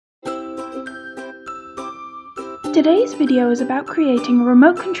Today's video is about creating a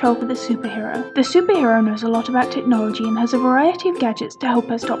remote control for the superhero. The superhero knows a lot about technology and has a variety of gadgets to help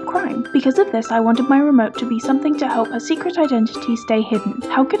her stop crime. Because of this, I wanted my remote to be something to help her secret identity stay hidden.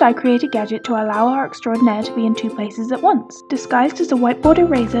 How could I create a gadget to allow our extraordinaire to be in two places at once? Disguised as a whiteboard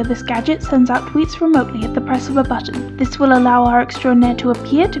eraser, this gadget sends out tweets remotely at the press of a button. This will allow our extraordinaire to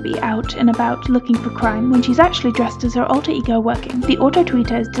appear to be out and about looking for crime when she's actually dressed as her alter ego working. The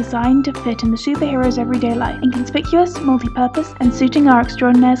auto-tweeter is designed to fit in the superhero's everyday life and conspicuous, multi-purpose, and suiting our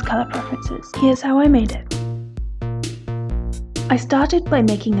extraordinaire's colour preferences. Here's how I made it. I started by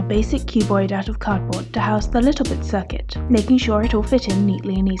making a basic cuboid out of cardboard to house the little bit circuit, making sure it all fit in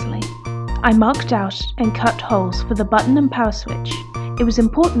neatly and easily. I marked out and cut holes for the button and power switch. It was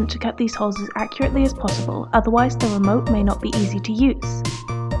important to cut these holes as accurately as possible, otherwise the remote may not be easy to use.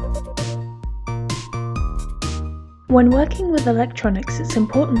 When working with electronics, it's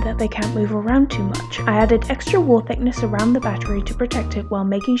important that they can't move around too much. I added extra wall thickness around the battery to protect it while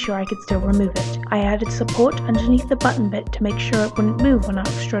making sure I could still remove it. I added support underneath the button bit to make sure it wouldn't move when our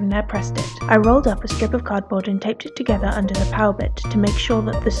extraordinaire pressed it. I rolled up a strip of cardboard and taped it together under the power bit to make sure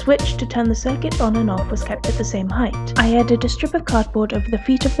that the switch to turn the circuit on and off was kept at the same height. I added a strip of cardboard over the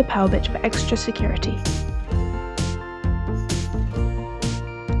feet of the power bit for extra security.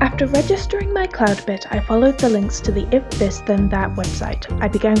 After registering my cloud bit, I followed the links to the If This Then That website. I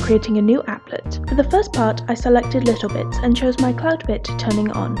began creating a new applet. For the first part, I selected little bits and chose my cloud bit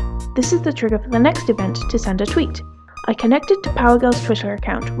turning on. This is the trigger for the next event to send a tweet. I connected to PowerGirl's Twitter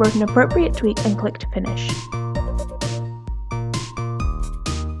account, wrote an appropriate tweet and clicked finish.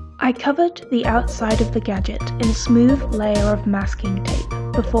 I covered the outside of the gadget in a smooth layer of masking tape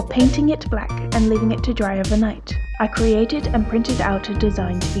before painting it black and leaving it to dry overnight. I created and printed out a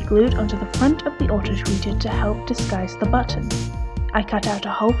design to be glued onto the front of the auto-tweeter to help disguise the button. I cut out a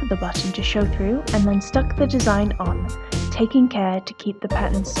hole for the button to show through and then stuck the design on, taking care to keep the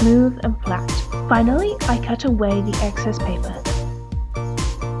pattern smooth and flat. Finally, I cut away the excess paper.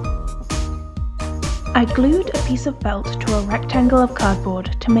 I glued a piece of felt to a rectangle of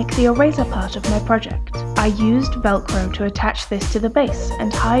cardboard to make the eraser part of my project. I used Velcro to attach this to the base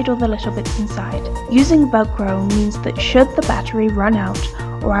and hide all the little bits inside. Using Velcro means that should the battery run out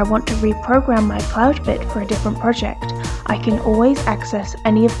or I want to reprogram my cloud bit for a different project, I can always access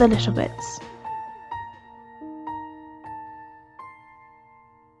any of the little bits.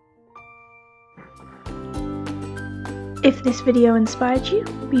 If this video inspired you,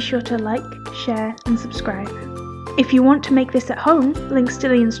 be sure to like, share, and subscribe. If you want to make this at home, links to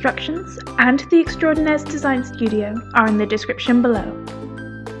the instructions and the Extraordinaires Design Studio are in the description below.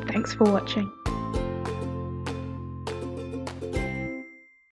 Thanks for watching.